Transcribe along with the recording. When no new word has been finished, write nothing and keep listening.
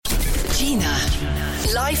Gina.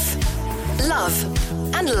 Life,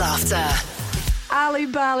 love, and laughter.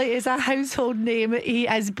 Bally is a household name. He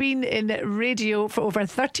has been in radio for over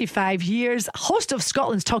 35 years. Host of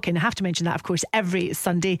Scotland's Talking. I have to mention that, of course, every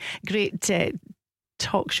Sunday. Great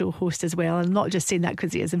talk show host as well. I'm not just saying that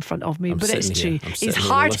because he is in front of me, but it's true. He's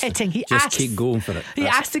hard hitting. He just asks, keep going for it. He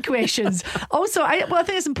asks the questions. Also, I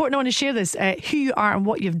think it's important. I want to share this: who you are and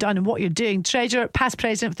what you've done and what you're doing. Treasurer, past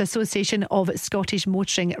president of the Association of Scottish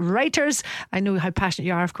Motoring Writers. I know how passionate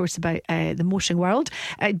you are, of course, about the motoring world.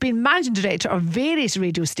 Been managing director of various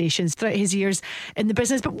radio stations throughout his years in the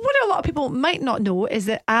business. But what a lot of people might not know is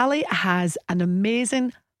that Ali has an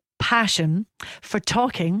amazing passion for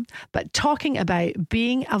talking about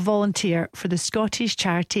being a volunteer for the Scottish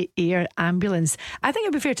charity Air Ambulance. I think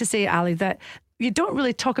it'd be fair to say, Ali, that you don't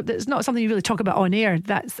really talk about, it's not something you really talk about on air.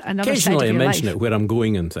 That's another side of your life. Occasionally I mention it where I'm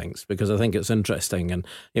going and things because I think it's interesting, and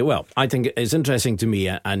I think it's interesting to me,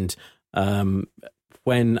 and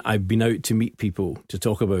when I've been out to meet people to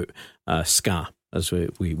talk about ska, as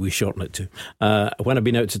we shorten it to. When I've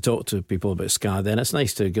been out to talk to people about ska, then it's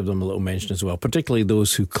nice to give them a little mention as well, particularly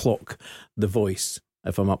those who clock the voice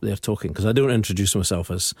if I'm up there talking, because I don't introduce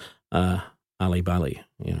myself as Ali Bally.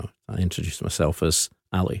 I introduce myself as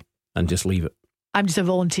Ali and just leave it. I'm just a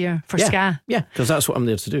volunteer for ska. Yeah, because that's what I'm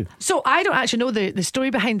there to do. So I don't actually know the story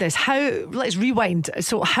behind this. Let's rewind.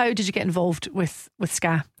 So how did you get involved with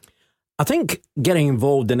ska? I think getting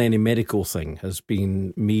involved in any medical thing has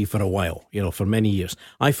been me for a while, for many years.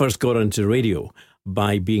 I first got into radio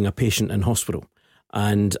by being a patient in hospital.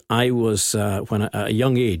 And I was, at a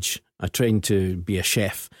young age, I trained to be a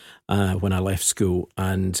chef when I left school.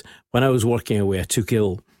 And when I was working away, I took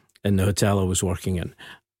ill in the hotel I was working in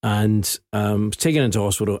and was taken into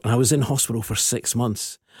hospital. And I was in hospital for 6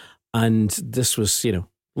 months. And this was,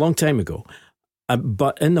 long time ago.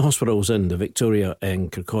 But in the hospital I was in, the Victoria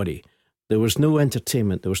in Kirkcaldy, there was no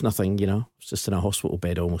entertainment. There was nothing, I was just in a hospital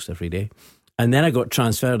bed almost every day. And then I got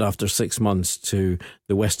transferred after 6 months to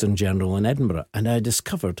the Western General in Edinburgh, and I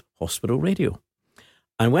discovered hospital radio.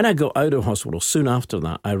 And when I got out of hospital, soon after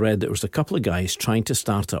that, I read there was a couple of guys trying to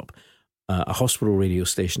start up a hospital radio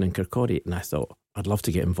station in Kirkcaldy, and I thought, I'd love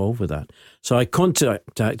to get involved with that. So I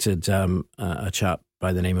contacted a chap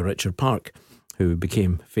by the name of Richard Park, who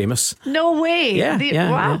became famous. No way. Wow.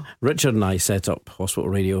 Yeah. Richard and I set up hospital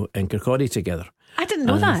radio in Kirkcaldy together. I didn't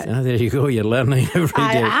know that. There you go, you're learning every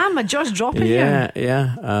day. I am, a just dropping here.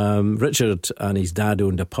 Yeah. Richard and his dad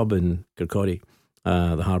owned a pub in Kirkcaldy,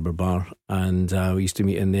 the Harbour Bar, and we used to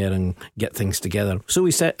meet in there and get things together. So we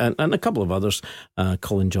set, and a couple of others,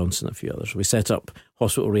 Colin Johnson, a few others, we set up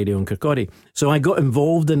hospital radio in Kirkcaldy. So I got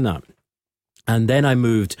involved in that. And then I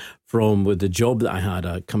moved with the job that I had,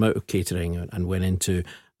 I come out of catering and went into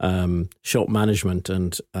shop management,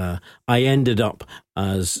 and I ended up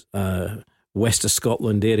as West of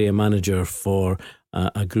Scotland area manager for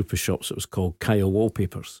a group of shops that was called Kyle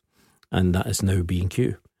Wallpapers, and that is now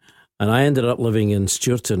B&Q. And I ended up living in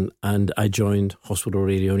Stewarton, and I joined hospital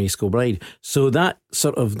radio in East Kilbride. So that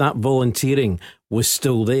volunteering was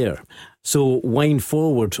still there. So wind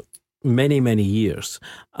forward many, many years.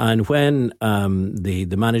 And when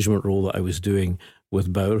the management role that I was doing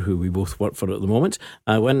with Bauer, who we both work for at the moment,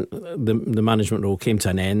 when the management role came to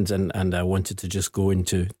an end and I wanted to just go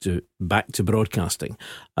into back to broadcasting,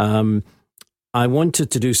 I wanted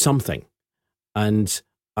to do something. And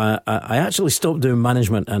I actually stopped doing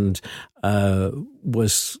management and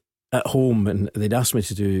was at home, and they'd asked me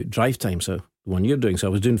to do drive time, so the one you're doing. So I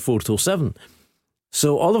was doing 4 till 7.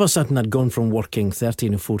 So all of a sudden I'd gone from working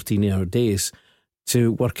 13 and 14 hour days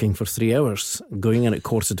to working for 3 hours, going in at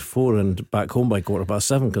 4:45 and back home by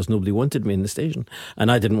 7:15 because nobody wanted me in the station. And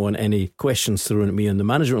I didn't want any questions thrown at me on the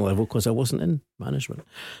management level because I wasn't in management.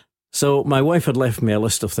 So my wife had left me a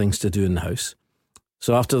list of things to do in the house.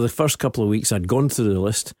 So after the first couple of weeks, I'd gone through the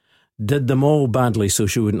list, did them all badly so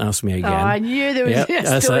she wouldn't ask me again. Oh, I knew there was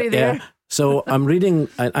a story there. Yeah. So I'm reading,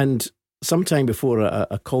 and sometime before,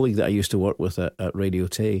 a colleague that I used to work with at Radio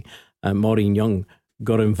Tay, Maureen Young,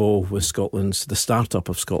 got involved with the startup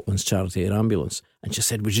of Scotland's charity Air Ambulance. And she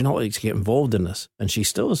said, would you not like to get involved in this? And she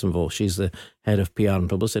still is involved. She's the head of PR and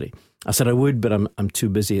publicity. I said I would, but I'm too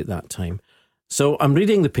busy at that time. So I'm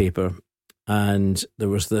reading the paper, and there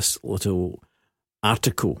was this little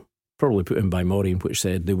article, probably put in by Maureen, which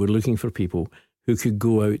said they were looking for people who could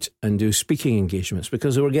go out and do speaking engagements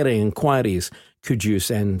because they were getting inquiries. Could you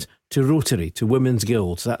send to Rotary, to Women's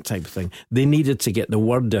Guilds, that type of thing? They needed to get the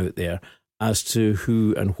word out there as to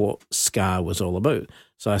who and what ska was all about.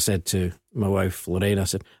 So I said to my wife, Lorraine, I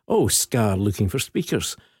said, ska, looking for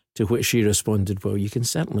speakers. To which she responded, well, you can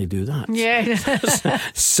certainly do that. Yeah.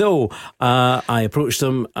 So I approached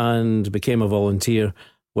them and became a volunteer,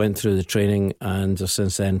 went through the training, and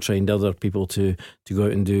since then trained other people to go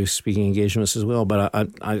out and do speaking engagements as well. But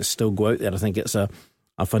I still go out there. I think it's a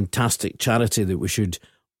fantastic charity that we should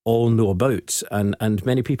all know about, and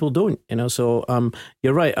many people don't, So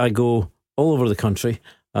you're right, I go all over the country.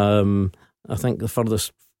 I think the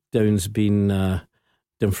furthest down's been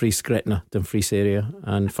Dumfries, Gretna, Dumfries area,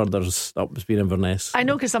 and further up has been Inverness. I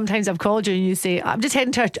know, because sometimes I've called you and you say, I'm just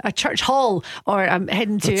heading to a church hall, or I'm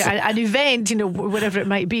heading to an event, whatever it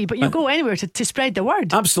might be, but you go anywhere to spread the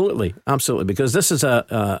word. Absolutely, because this is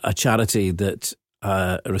a charity that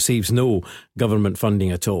receives no government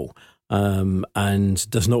funding at all, and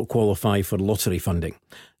does not qualify for lottery funding.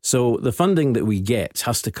 So the funding that we get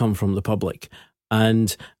has to come from the public,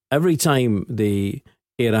 and every time the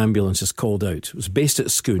air ambulance is called out. It was based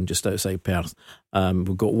at Scone, just outside Perth.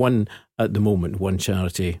 We've got one at the moment, one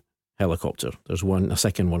charity helicopter. There's a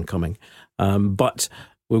second one coming. But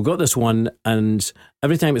we've got this one, and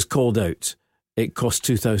every time it's called out, it costs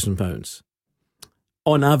 £2,000.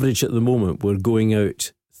 On average at the moment, we're going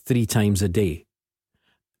out 3 times a day.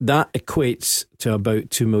 That equates to about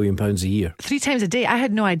 £2 million a year. 3 times a day? I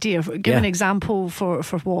had no idea. Give an example for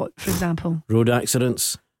what, for example? Road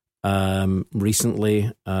accidents.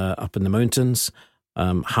 Recently up in the mountains,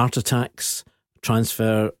 heart attacks,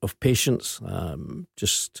 transfer of patients.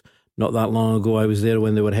 Just not that long ago, I was there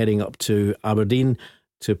when they were heading up to Aberdeen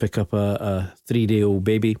to pick up a 3-day-old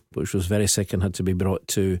baby, which was very sick and had to be brought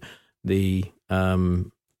to the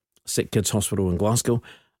Sick Kids Hospital in Glasgow.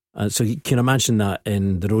 So you can imagine that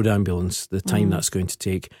in the road ambulance, the time that's going to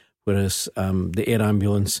take, whereas the air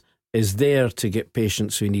ambulance is there to get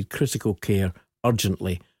patients who need critical care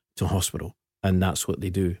urgently to hospital, and that's what they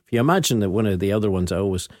do. If you imagine that one of the other ones I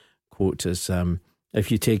always quote is,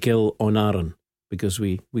 if you take ill on Arran, because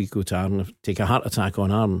we go to Arran, take a heart attack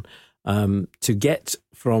on Arran, to get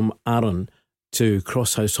from Arran to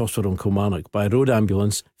Crosshouse Hospital in Kilmarnock by road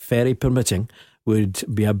ambulance, ferry permitting, would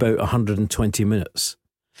be about 120 minutes.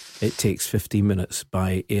 It takes 15 minutes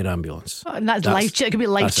by air ambulance. And it could be a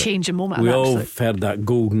life-changing moment. We all have heard that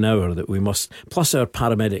golden hour that we must, plus our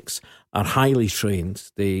paramedics are highly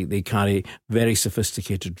trained. They carry very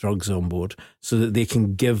sophisticated drugs on board so that they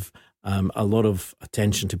can give a lot of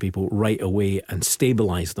attention to people right away and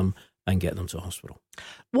stabilise them and get them to hospital.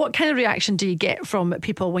 What kind of reaction do you get from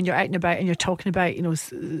people when you're out and about and you're talking about,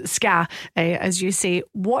 SCA, as you say?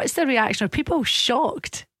 What's the reaction? Are people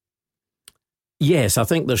shocked? Yes, I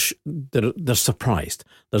think they're surprised.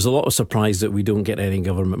 There's a lot of surprise that we don't get any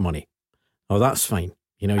government money. Oh, that's fine.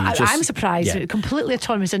 I'm surprised. Yeah. Completely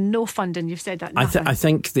autonomous and no funding. You've said that. I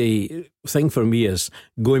think the thing for me is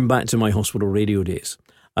going back to my hospital radio days.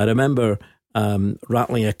 I remember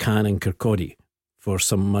rattling a can in Kirkcaldy for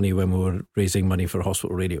some money when we were raising money for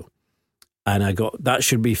hospital radio, and I got that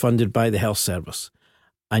should be funded by the health service.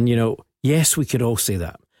 And yes, we could all say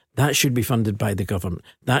that. That should be funded by the government.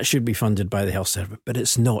 That should be funded by the health service, but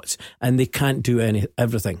it's not, and they can't do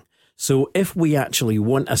everything. So if we actually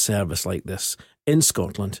want a service like this in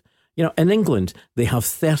Scotland, in England, they have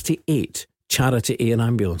 38 charity air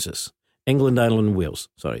ambulances. England, Ireland and Wales,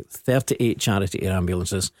 38 charity air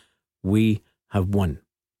ambulances. We have 1.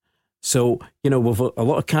 So, we've a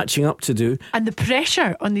lot of catching up to do. And the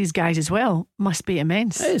pressure on these guys as well must be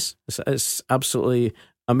immense. It is. It's absolutely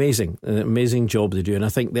amazing. An amazing job they do. And I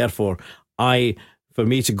think, therefore, for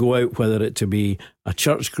me to go out, whether it to be a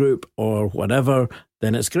church group or whatever,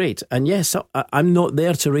 then it's great. And yes, I'm not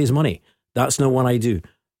there to raise money. That's not what I do.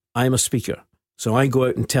 I'm a speaker. So I go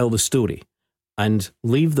out and tell the story and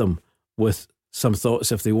leave them with some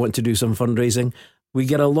thoughts if they want to do some fundraising. We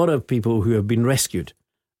get a lot of people who have been rescued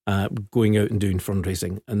going out and doing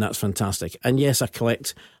fundraising, and that's fantastic. And yes, I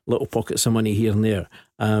collect little pockets of money here and there.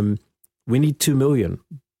 We need 2 million,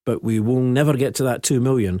 but we will never get to that 2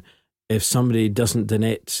 million if somebody doesn't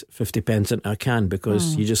donate 50 pence into a can,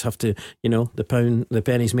 because you just have to, the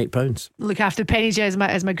pennies make pounds. Look after pennies, as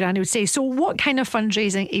my granny would say. So what kind of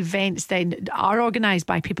fundraising events then are organised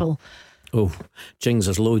by people? Oh, jings,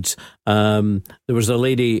 there's loads. There was a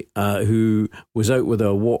lady who was out with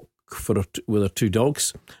a walk with her 2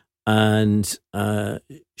 dogs, and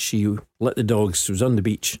she let the dogs, she was on the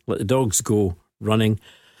beach, let the dogs go running,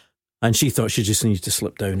 and she thought she just needed to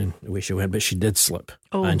slip down, and away she went, but she did slip,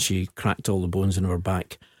 and she cracked all the bones in her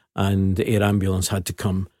back, and the air ambulance had to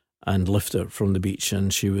come and lift her from the beach,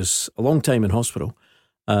 and she was a long time in hospital.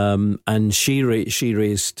 And she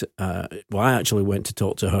raised, I actually went to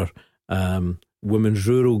talk to her women's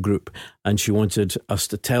rural group, and she wanted us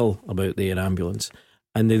to tell about the air ambulance.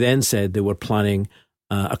 And they then said they were planning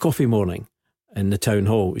a coffee morning in the town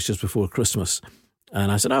hall. It was just before Christmas.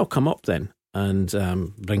 And I said, I'll come up then and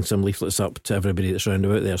bring some leaflets up to everybody that's round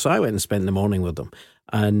about there. So I went and spent the morning with them.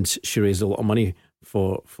 And she raised a lot of money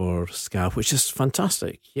for SCA, which is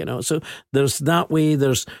fantastic, So there's that way.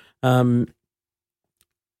 There's the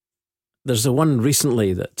one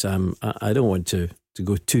recently that I don't want to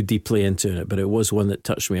go too deeply into it, but it was one that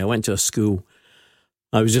touched me. I went to a school.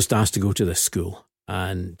 I was just asked to go to this school,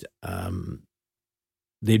 and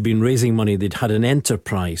they'd been raising money. They'd had an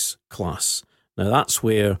enterprise class. Now that's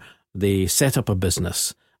where they set up a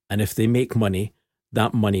business, and if they make money,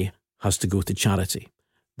 that money has to go to charity.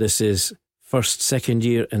 This is first, second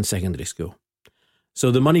year in secondary school.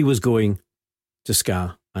 So the money was going to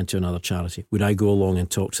SCA and to another charity. Would I go along and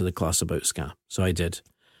talk to the class about SCA? So I did.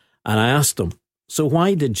 And I asked them, so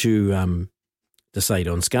why did you decide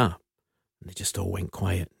on SCA? And they just all went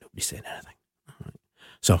quiet. Nobody said anything.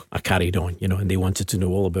 So I carried on, and they wanted to know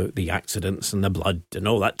all about the accidents and the blood and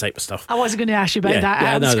all that type of stuff. I wasn't going to ask you about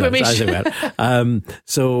that.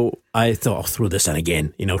 So I thought, I'll throw this in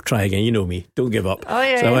again, try again. You know me, don't give up. Oh,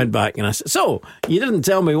 yeah, so I went back and I said, so you didn't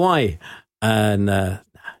tell me why? And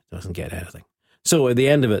doesn't get anything. So at the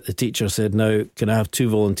end of it, the teacher said, now, can I have 2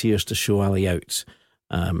 volunteers to show Ali out?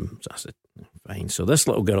 So I said, fine. So this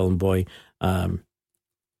little girl and boy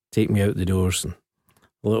take me out the doors, and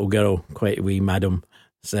the little girl, quite a wee madam,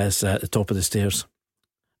 says at the top of the stairs,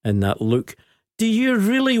 in that look, do you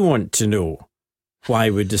really want to know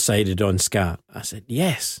why we decided on SCA? I said,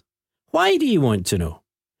 yes. Why do you want to know?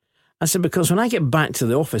 I said, because when I get back to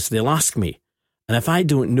the office, they'll ask me, and if I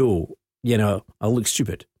don't know, I'll look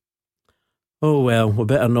stupid. Oh, well, we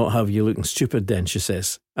better not have you looking stupid then, she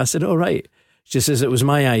says. I said, all right. She says, it was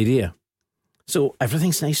my idea. So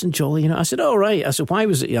everything's nice and jolly, I said, all right. I said, why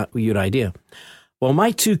was it your idea? Well,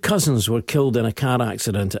 my 2 cousins were killed in a car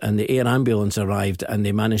accident, and the air ambulance arrived, and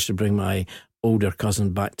they managed to bring my older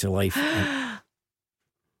cousin back to life.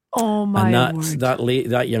 Oh my word!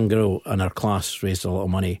 That young girl in our class raised a lot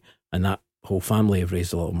of money, and that whole family have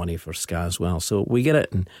raised a lot of money for SCA as well. So we get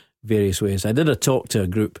it in various ways. I did a talk to a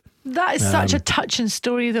group. That is such a touching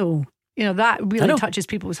story, though. That really touches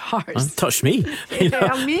people's hearts. It touched me.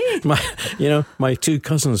 Me. My 2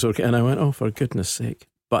 cousins were, and I went, oh, for goodness sake.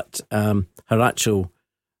 But her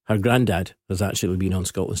granddad has actually been on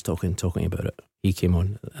Scotland's talking about it. He came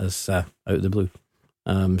on as out of the blue.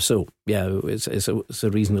 So yeah, it's a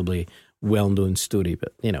reasonably well known story,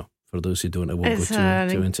 but for those who don't, I won't go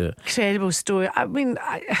too into it. Incredible story. I mean,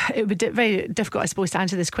 it would be very difficult, I suppose, to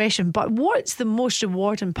answer this question. But what's the most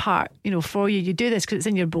rewarding part, for you? You do this because it's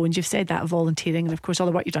in your bones. You've said that, volunteering, and of course all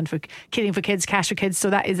the work you've done for caring for kids, cash for kids. So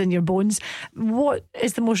that is in your bones. What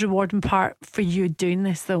is the most rewarding part for you doing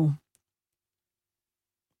this, though?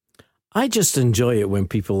 I just enjoy it when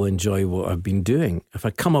people enjoy what I've been doing. If I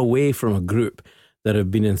come away from a group that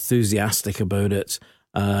have been enthusiastic about it,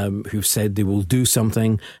 who've said they will do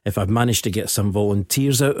something, if I've managed to get some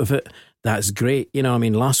volunteers out of it, that's great.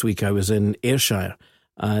 Last week I was in Ayrshire,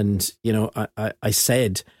 and I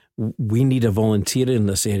said we need a volunteer in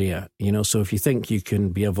this area, so if you think you can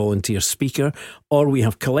be a volunteer speaker, or we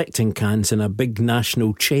have collecting cans in a big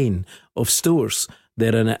national chain of stores,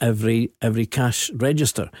 they're in every cash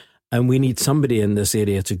register, and we need somebody in this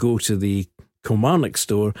area to go to the Kilmarnock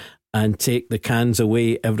store and take the cans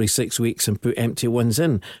away every 6 weeks and put empty ones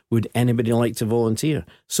in. Would anybody like to volunteer?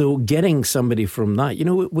 So getting somebody from that,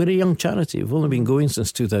 we're a young charity. We've only been going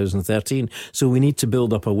since 2013. So we need to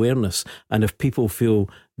build up awareness. And if people feel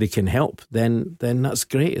they can help, then that's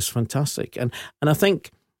great. It's fantastic. And I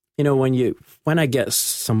think, when I get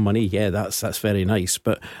some money, yeah, that's very nice.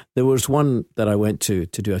 But there was one that I went to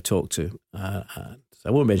do a talk to. I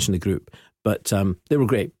won't mention the group, but they were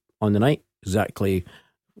great on the night. Exactly.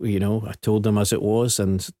 I told them as it was,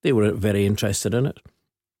 and they were very interested in it.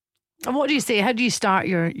 And what do you say? How do you start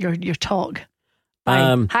your talk?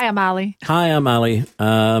 Hi, I'm Ali. Hi, I'm Ali.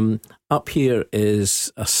 Up here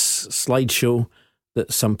is a slideshow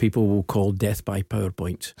that some people will call Death by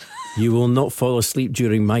PowerPoint. You will not fall asleep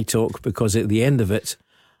during my talk, because at the end of it,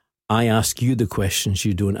 I ask you the questions,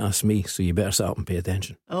 you don't ask me, so you better sit up and pay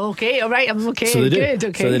attention. Okay, all right, I'm okay. So they do. Good,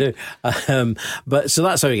 okay. So they do. But so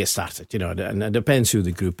that's how we get started, and it depends who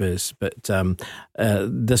the group is. But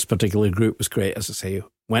this particular group was great, as I say,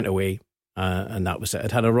 went away, and that was it.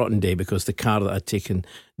 I'd had a rotten day because the car that I'd taken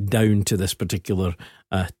down to this particular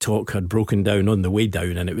talk had broken down on the way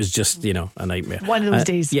down, and it was just, a nightmare. One of those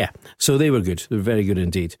days. Yeah, so they were good. They were very good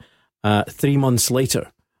indeed. 3 months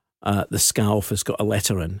later, the SCA office got a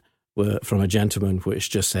letter in from a gentleman which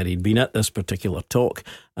just said he'd been at this particular talk,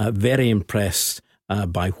 very impressed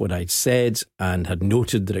by what I'd said and had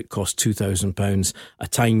noted that it cost £2,000 a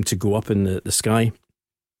time to go up in the sky.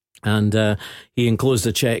 And he enclosed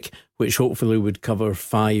a cheque which hopefully would cover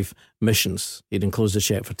 5 missions. He'd enclosed a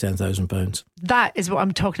cheque for £10,000. That is what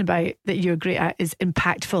I'm talking about, that you're great at, is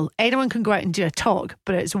impactful. Anyone can go out and do a talk,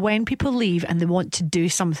 but it's when people leave and they want to do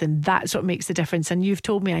something, that's what makes the difference. And you've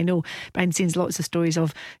told me, I know behind the scenes, lots of stories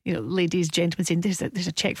of, ladies, gentlemen saying there's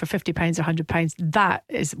a cheque for £50 or £100. That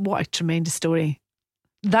is, what a tremendous story.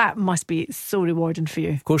 That must be so rewarding for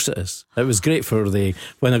you. Of course it is. It was great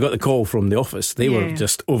when I got the call from the office, they were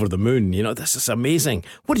just over the moon. This is amazing.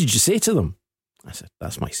 What did you say to them? I said,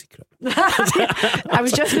 that's my secret. I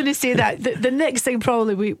was just going to say that the next thing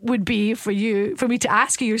probably would be for me to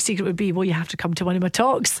ask you your secret would be, well, you have to come to one of my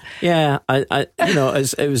talks. Yeah,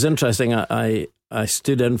 it was interesting. I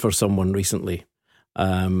stood in for someone recently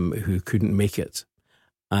who couldn't make it,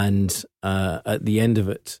 and at the end of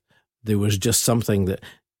it, there was just something that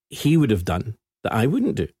he would have done that I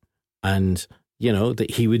wouldn't do, and that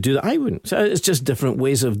he would do that I wouldn't. So it's just different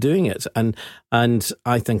ways of doing it, and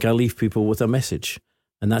I think I leave people with a message,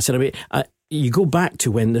 and that's it. You go back to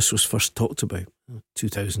when this was first talked about,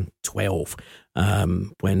 2012,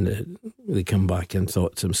 when they come back and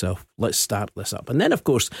thought to himself, let's start this up. And then, of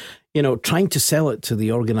course, trying to sell it to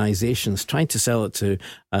the organisations, trying to sell it to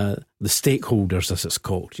the stakeholders, as it's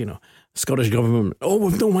called, Scottish Government,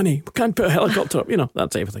 we've no money, we can't put a helicopter up,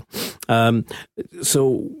 that type of thing.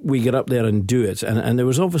 So we get up there and do it. And there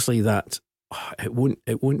was obviously that, it won't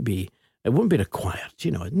be required,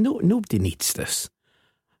 nobody needs this.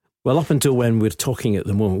 Well, up until when we're talking at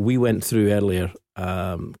the moment, we went through earlier,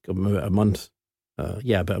 about a month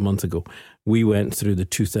ago, we went through the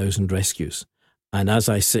 2,000 rescues. And as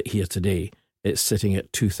I sit here today, it's sitting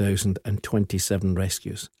at 2,027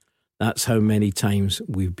 rescues. That's how many times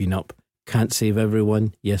we've been up. Can't save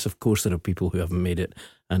everyone. Yes, of course, there are people who haven't made it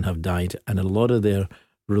and have died. And a lot of their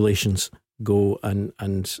relations go and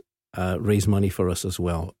raise money for us as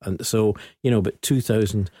well. And so, but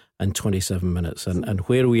 2,027 minutes. And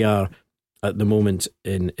where we are at the moment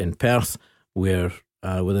in Perth, we're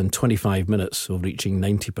within 25 minutes of reaching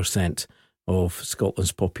 90% of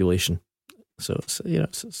Scotland's population. So, it's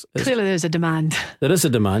clearly there's a demand. There is a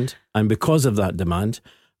demand. And because of that demand,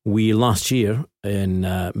 we last year, in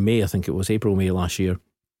May, I think it was April, May last year,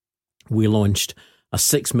 we launched a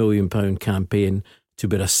 £6 million campaign to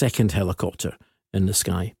put a second helicopter in the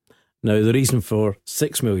sky. Now, the reason for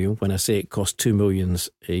 6 million, when I say it cost 2 million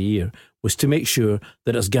a year, was to make sure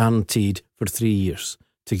that it's guaranteed for 3 years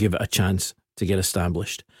to give it a chance to get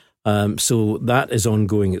established. So that is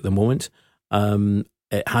ongoing at the moment.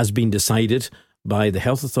 It has been decided by the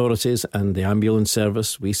health authorities and the ambulance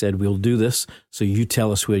service. We said, we'll do this, so you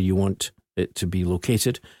tell us where you want it to be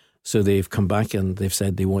located. So they've come back and they've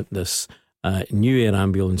said they want this new air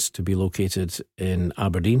ambulance to be located in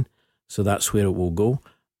Aberdeen. So that's where it will go.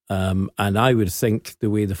 And I would think the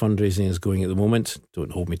way the fundraising is going at the moment,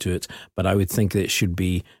 don't hold me to it, but I would think that it should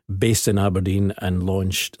be based in Aberdeen and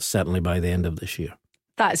launched certainly by the end of this year.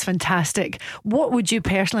 That's fantastic. What would you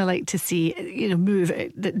personally like to see, move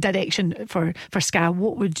the direction for SCA?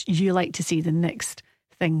 What would you like to see the next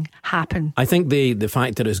thing happen? I think the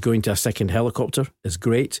fact that it's going to a second helicopter is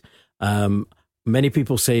great. Many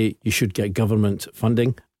people say you should get government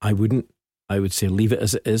funding. I wouldn't. I would say leave it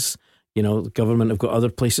as it is. The government have got other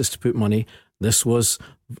places to put money. This was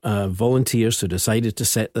volunteers who decided to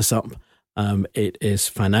set this up. It is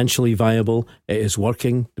financially viable. It is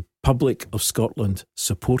working. The public of Scotland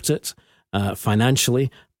support it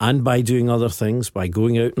financially and by doing other things, by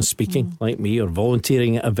going out and speaking like me, or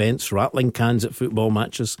volunteering at events, rattling cans at football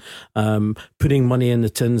matches, putting money in the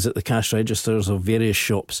tins at the cash registers of various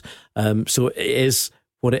shops. So it is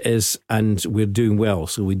what it is, and we're doing well.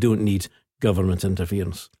 So we don't need government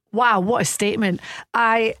interference. Wow, what a statement.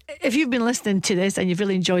 If you've been listening to this and you've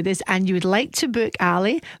really enjoyed this and you would like to book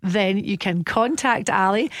Ali, then you can contact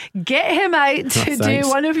Ali, get him out to do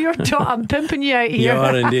one of your I'm pimping you out here. You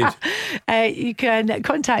are indeed. You can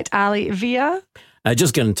contact Ali via...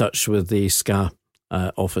 just get in touch with the SCA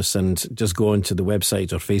office and just go onto the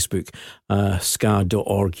website or Facebook,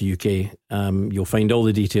 ska.org UK. You'll find all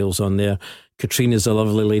the details on there. Katrina's a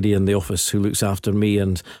lovely lady in the office who looks after me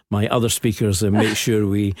and my other speakers and makes sure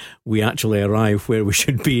we actually arrive where we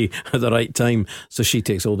should be at the right time. So she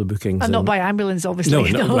takes all the bookings. And not by ambulance,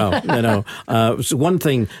 obviously. No. So one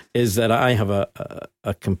thing is that I have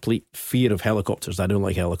a complete fear of helicopters. I don't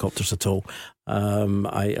like helicopters at all.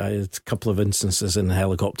 I had a couple of instances in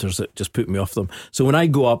helicopters that just put me off them. So when I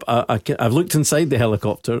go up, I've looked inside the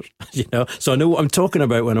helicopter, so I know what I'm talking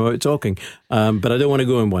about when I'm out talking. but I don't want to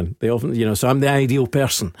go in one. They often, so I'm the ideal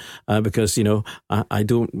person because I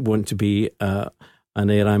don't want to be an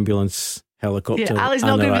air ambulance helicopter. Yeah, Ali's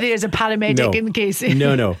not going to be there as a paramedic in case.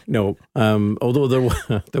 No. Although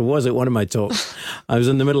there was at one of my talks, I was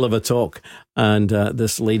in the middle of a talk, and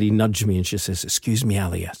this lady nudged me and she says, "Excuse me,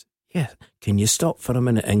 Ali." I said, "Yeah, can you stop for a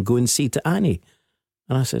minute and go and see to Annie?"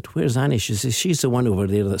 And I said, "Where's Annie?" She says, "She's the one over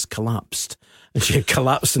there that's collapsed." And she had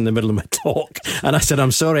collapsed in the middle of my talk. And I said,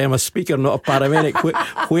 "I'm sorry, I'm a speaker, not a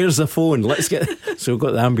paramedic. Where's the phone? Let's get..." So we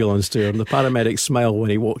got the ambulance to her. And the paramedic smiled when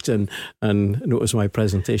he walked in and noticed my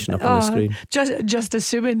presentation up on the screen. Just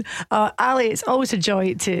assuming. Ali, it's always a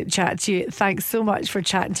joy to chat to you. Thanks so much for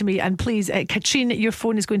chatting to me. And please, Katrine, your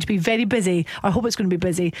phone is going to be very busy. I hope it's going to be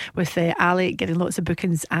busy with Ali getting lots of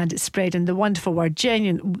bookings and spreading the wonderful word,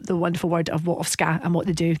 the wonderful word of what of ska and what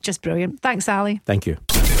they do. Just brilliant. Thanks, Ali. Thank you.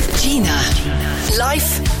 Gina.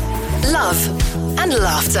 Life, love, and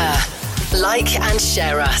laughter. Like and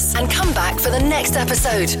share us, and come back for the next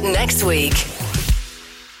episode next week.